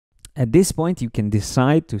At this point, you can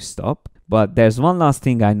decide to stop, but there's one last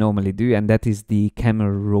thing I normally do, and that is the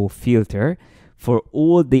camera raw filter. For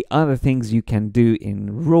all the other things you can do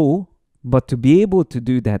in raw, but to be able to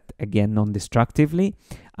do that again non-destructively,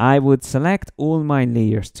 I would select all my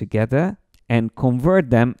layers together and convert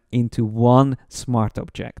them into one smart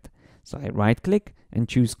object. So I right click and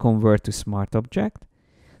choose convert to smart object.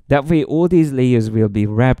 That way all these layers will be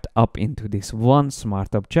wrapped up into this one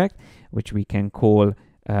smart object, which we can call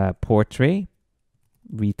portrait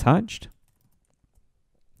retouched,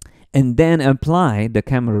 and then apply the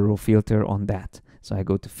camera raw filter on that. So I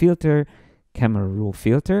go to filter, camera raw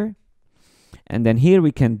filter, and then here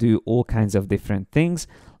we can do all kinds of different things,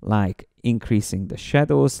 like increasing the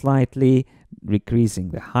shadows slightly,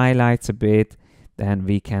 decreasing the highlights a bit. Then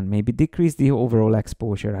we can maybe decrease the overall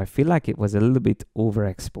exposure. I feel like it was a little bit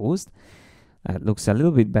overexposed. It looks a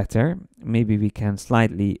little bit better. Maybe we can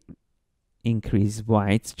slightly increase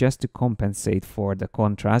whites just to compensate for the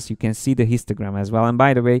contrast. You can see the histogram as well. And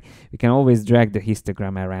by the way, we can always drag the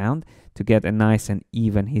histogram around to get a nice and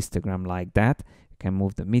even histogram like that. You can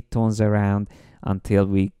move the midtones around until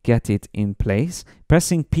we get it in place.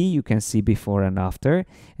 Pressing P, you can see before and after.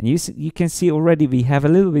 And you can see already we have a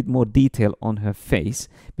little bit more detail on her face.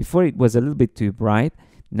 Before it was a little bit too bright.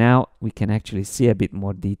 Now we can actually see a bit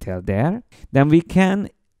more detail there. Then we can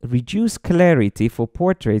reduce clarity. For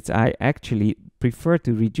portraits, I actually prefer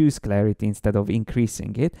to reduce clarity instead of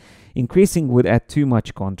increasing it. Increasing would add too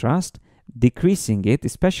much contrast. Decreasing it,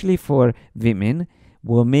 especially for women,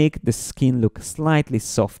 will make the skin look slightly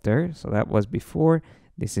softer. So that was before,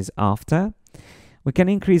 this is after. We can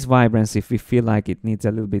increase vibrance if we feel like it needs a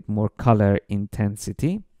little bit more color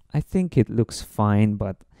intensity. I think it looks fine,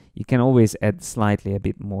 but you can always add slightly a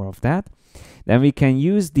bit more of that. Then we can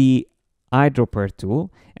use the eyedropper tool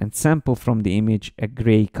and sample from the image a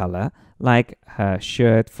gray color, like her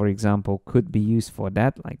shirt, for example, could be used for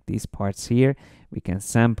that, like these parts here. We can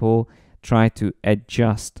sample, try to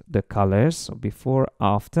adjust the colors. So before,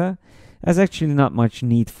 after. There's actually not much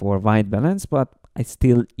need for white balance, but I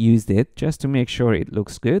still used it just to make sure it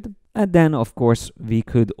looks good. And then of course we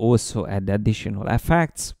could also add additional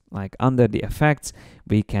effects, like under the effects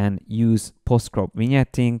we can use post-crop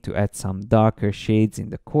vignetting to add some darker shades in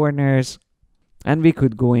the corners. And we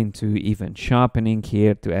could go into even sharpening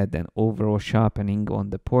here to add an overall sharpening on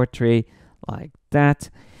the portrait like that.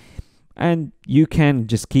 And you can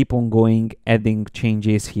just keep on going, adding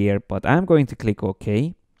changes here, but I'm going to click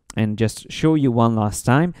OK and just show you one last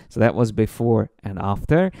time. So that was before and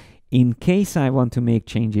after. In case I want to make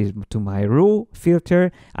changes to my raw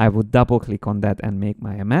filter, I would double click on that and make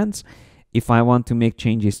my amends. If I want to make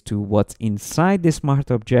changes to what's inside the smart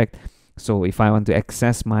object, so if I want to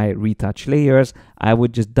access my retouch layers, I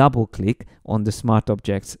would just double click on the smart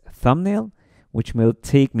object's thumbnail, which will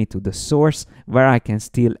take me to the source where I can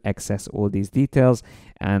still access all these details.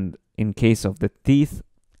 And in case of the teeth,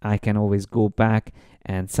 I can always go back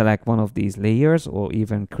and select one of these layers or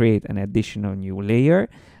even create an additional new layer.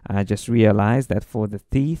 I just realized that for the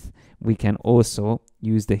teeth, we can also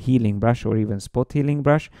use the healing brush or even spot healing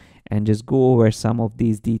brush and just go over some of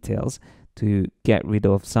these details to get rid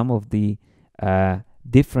of some of the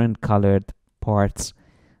different colored parts.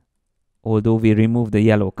 Although we remove the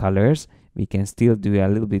yellow colors, we can still do a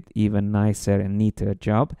little bit even nicer and neater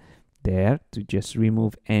job there to just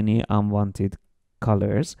remove any unwanted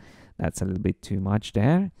colors. That's a little bit too much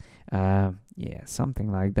there. Yeah,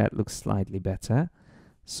 something like that looks slightly better.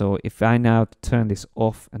 So if I now turn this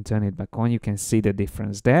off and turn it back on, you can see the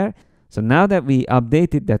difference there. So now that we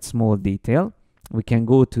updated that small detail, we can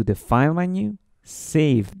go to the file menu,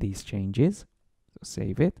 save these changes. So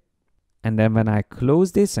save it. And then when I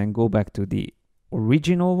close this and go back to the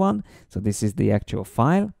original one, so this is the actual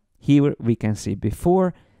file, here we can see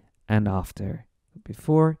before and after,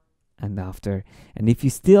 before and after. And if you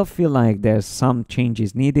still feel like there's some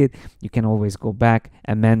changes needed, you can always go back,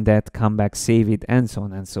 amend that, come back, save it, and so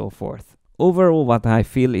on and so forth. Overall, what I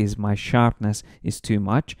feel is my sharpness is too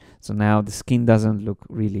much, so now the skin doesn't look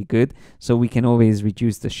really good. So we can always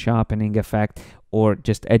reduce the sharpening effect or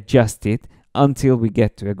just adjust it until we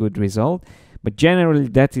get to a good result. But generally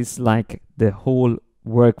that is like the whole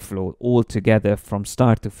workflow all together from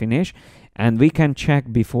start to finish. And we can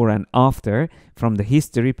check before and after from the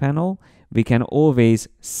history panel. We can always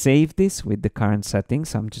save this with the current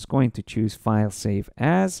settings. I'm just going to choose File, Save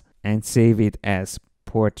As, and save it as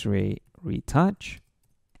Portrait Retouch.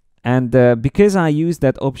 And because I use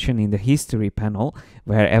that option in the history panel,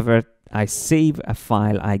 wherever I save a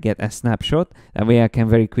file, I get a snapshot. That way I can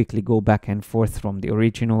very quickly go back and forth from the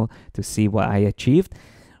original to see what I achieved.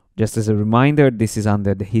 Just as a reminder, this is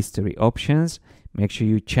under the history options. Make sure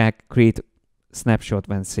you check create snapshot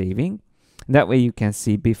when saving. That way you can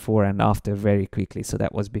see before and after very quickly. So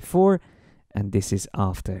that was before and this is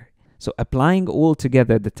after. So applying all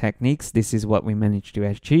together the techniques, this is what we managed to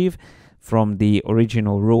achieve from the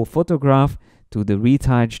original raw photograph to the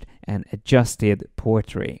retouched and adjusted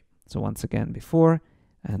portrait. So once again, before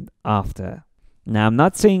and after. Now, I'm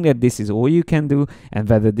not saying that this is all you can do and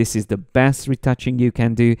whether this is the best retouching you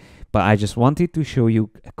can do, but I just wanted to show you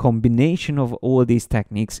a combination of all these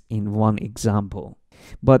techniques in one example.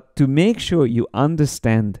 But to make sure you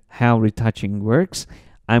understand how retouching works,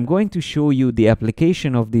 I'm going to show you the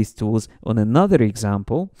application of these tools on another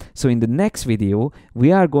example. So in the next video,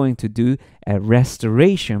 we are going to do a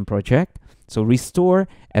restoration project. So restore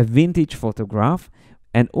a vintage photograph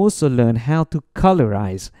and also learn how to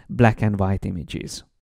colorize black and white images.